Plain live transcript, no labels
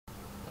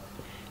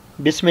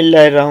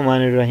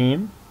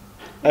Bismillahirrahmanirrahim.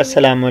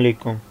 Assalamu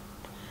alaikum.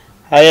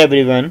 Hi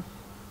everyone.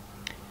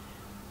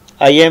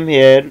 I am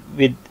here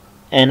with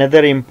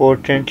another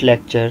important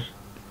lecture.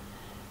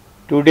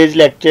 Today's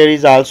lecture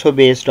is also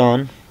based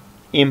on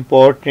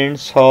important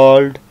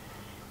solved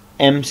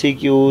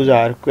MCQs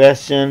or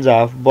questions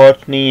of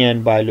botany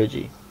and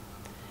biology.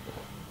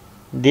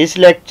 This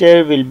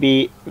lecture will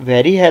be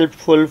very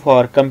helpful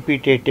for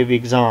competitive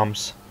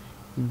exams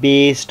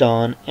based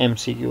on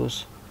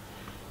MCQs.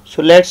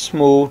 So let's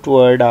move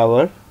toward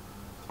our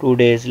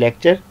today's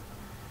lecture.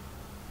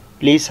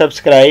 Please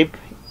subscribe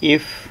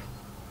if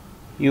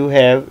you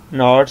have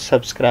not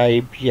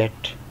subscribed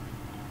yet.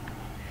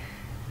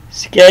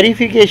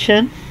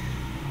 Scarification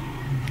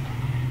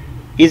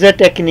is a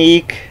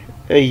technique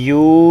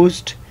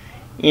used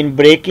in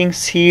breaking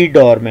seed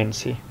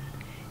dormancy.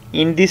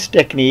 In this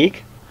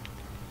technique,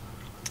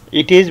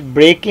 it is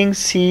breaking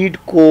seed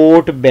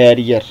coat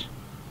barrier.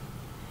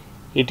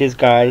 It is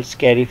called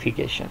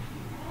scarification.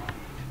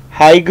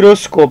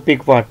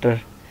 Hygroscopic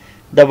water.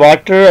 The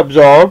water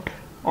absorbed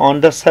on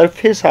the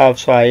surface of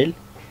soil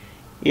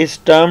is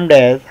termed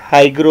as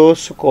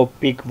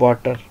hygroscopic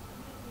water.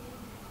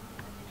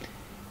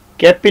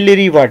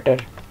 Capillary water.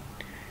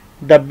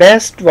 The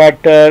best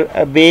water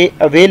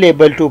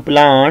available to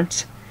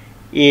plants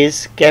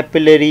is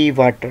capillary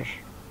water.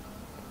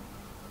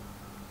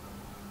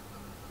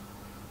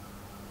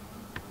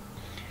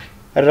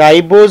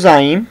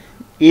 Ribozyme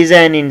is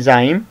an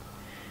enzyme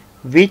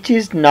which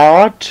is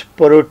not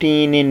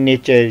protein in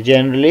nature.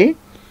 Generally,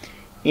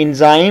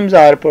 enzymes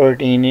are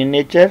protein in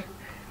nature,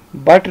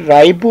 but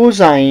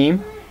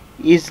ribozyme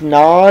is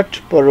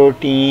not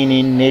protein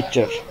in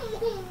nature.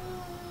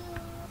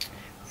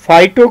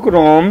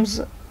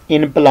 Phytochromes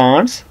in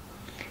plants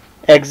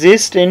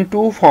exist in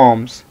two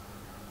forms.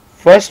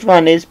 First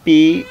one is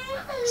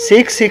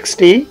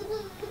P660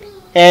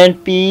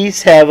 and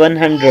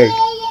P700.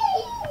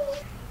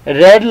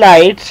 Red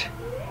light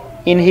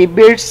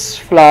inhibits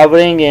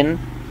flowering in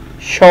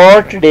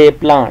short day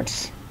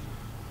plants.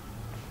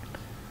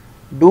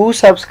 Do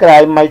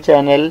subscribe my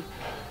channel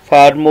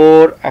for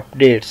more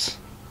updates.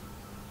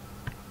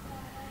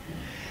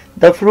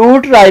 The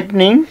fruit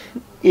ripening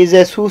is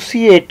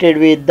associated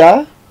with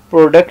the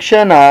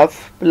production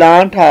of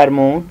plant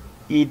hormone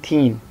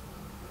ethene.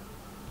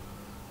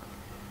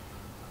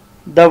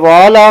 The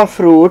wall of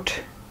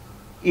fruit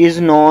is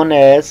known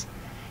as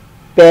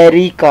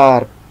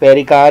pericarp.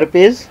 Pericarp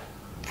is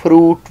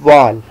fruit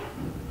wall.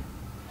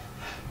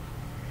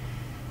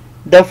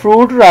 The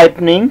fruit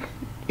ripening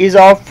is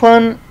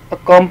often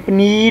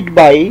accompanied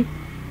by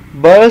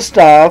burst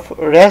of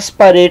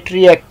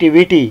respiratory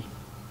activity.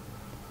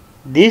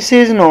 This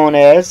is known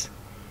as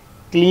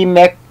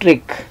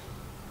climactric.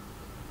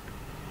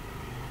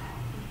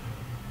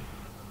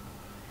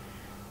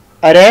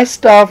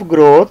 Arrest of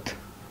growth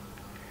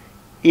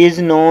is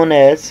known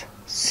as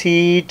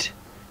seed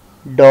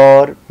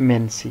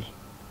dormancy.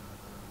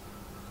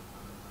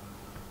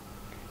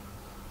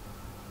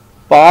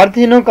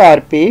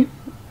 Parthenocarpy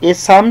is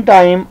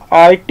sometimes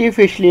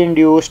artificially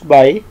induced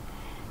by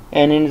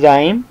an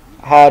enzyme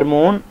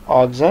hormone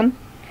Auxin.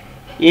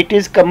 It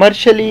is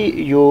commercially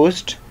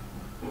used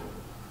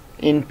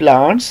in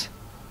plants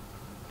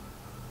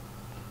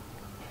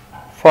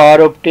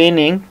for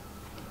obtaining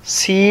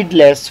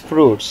seedless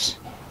fruits.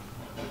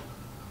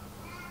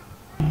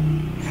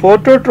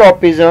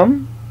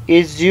 Phototropism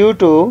is due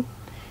to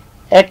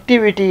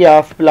activity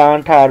of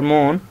plant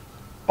hormone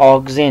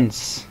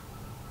auxins.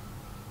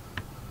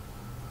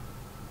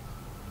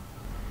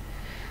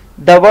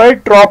 The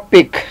word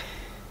tropic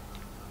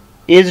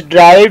is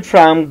derived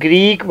from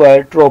Greek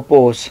word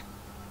tropos.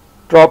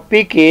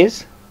 Tropic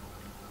is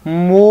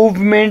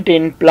movement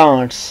in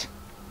plants.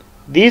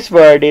 This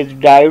word is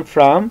derived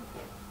from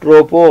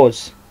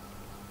tropos.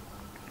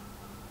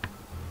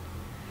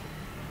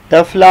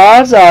 The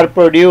flowers are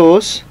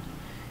produced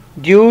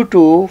due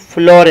to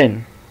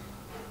Florigen.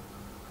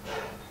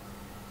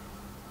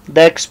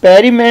 The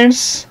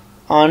experiments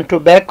on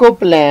tobacco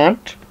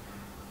plant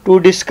to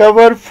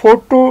discover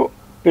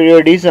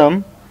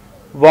photoperiodism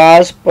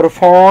was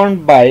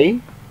performed by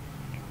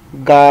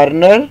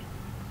Gassner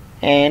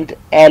and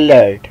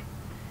Allard.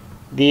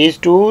 These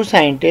two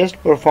scientists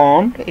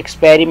performed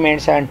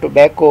experiments on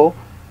tobacco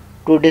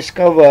to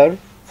discover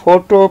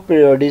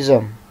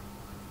photoperiodism.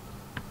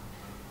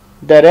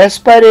 The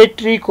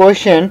respiratory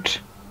quotient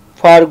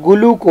for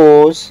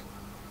glucose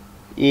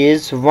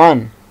is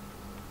 1,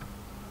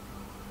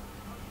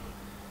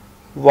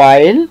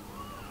 while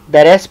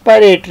the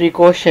respiratory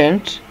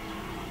quotient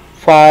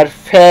for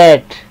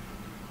fat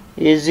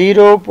is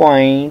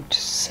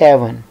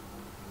 0.7,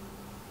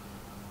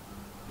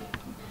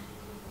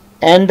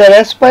 and the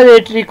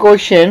respiratory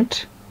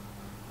quotient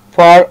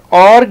for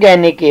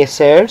organic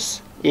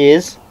acids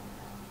is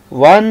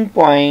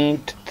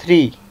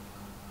 1.3.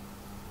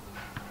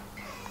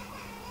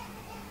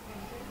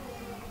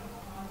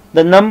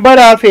 The number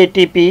of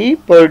ATP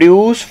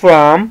produced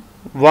from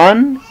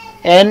 1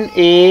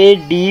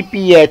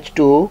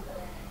 NADPH2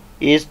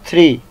 is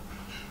 3.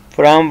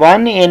 From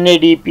 1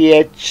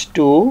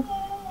 NADPH2,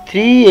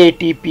 3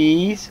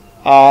 ATPs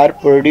are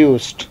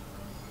produced.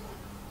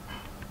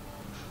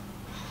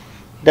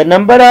 The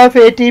number of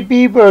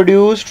ATP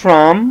produced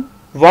from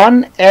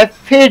 1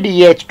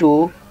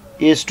 FADH2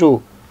 is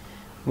 2.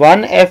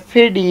 1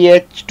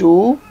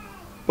 FADH2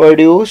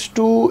 produce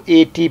 2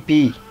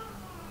 ATP.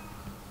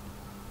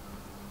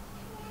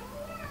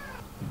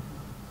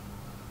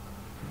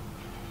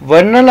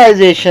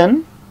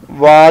 Vernalization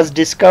was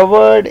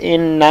discovered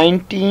in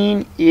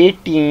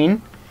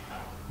 1918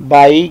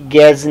 by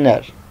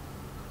Gassner.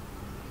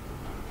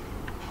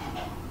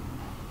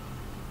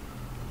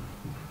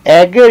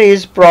 Agar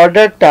is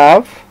product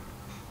of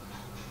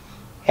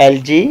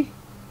algae,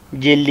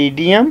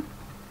 Gelidium,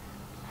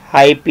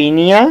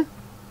 Hypenia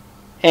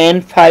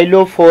and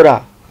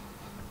Phyllophora.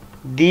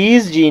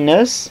 These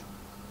genus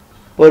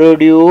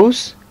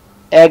produce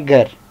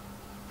agar.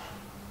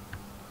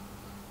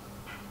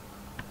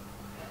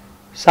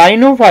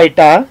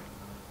 Cyanophyta,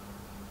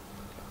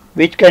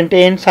 which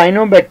contains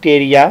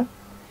cyanobacteria,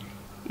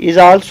 is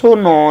also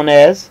known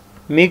as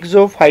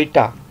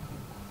Myxophyta.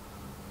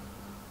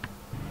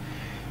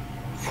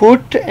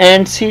 Foot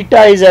and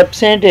seta is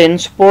absent in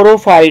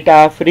Sporophyte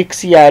of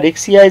Rixia.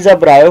 Rixia is a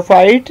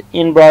bryophyte.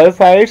 In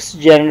bryophytes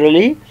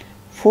generally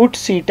foot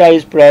seta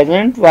is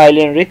present, while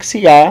in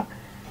Rixia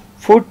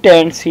foot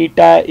and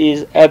seta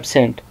is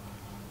absent.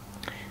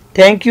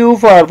 Thank you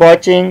for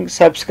watching.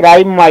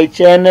 Subscribe my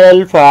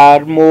channel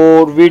for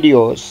more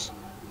videos.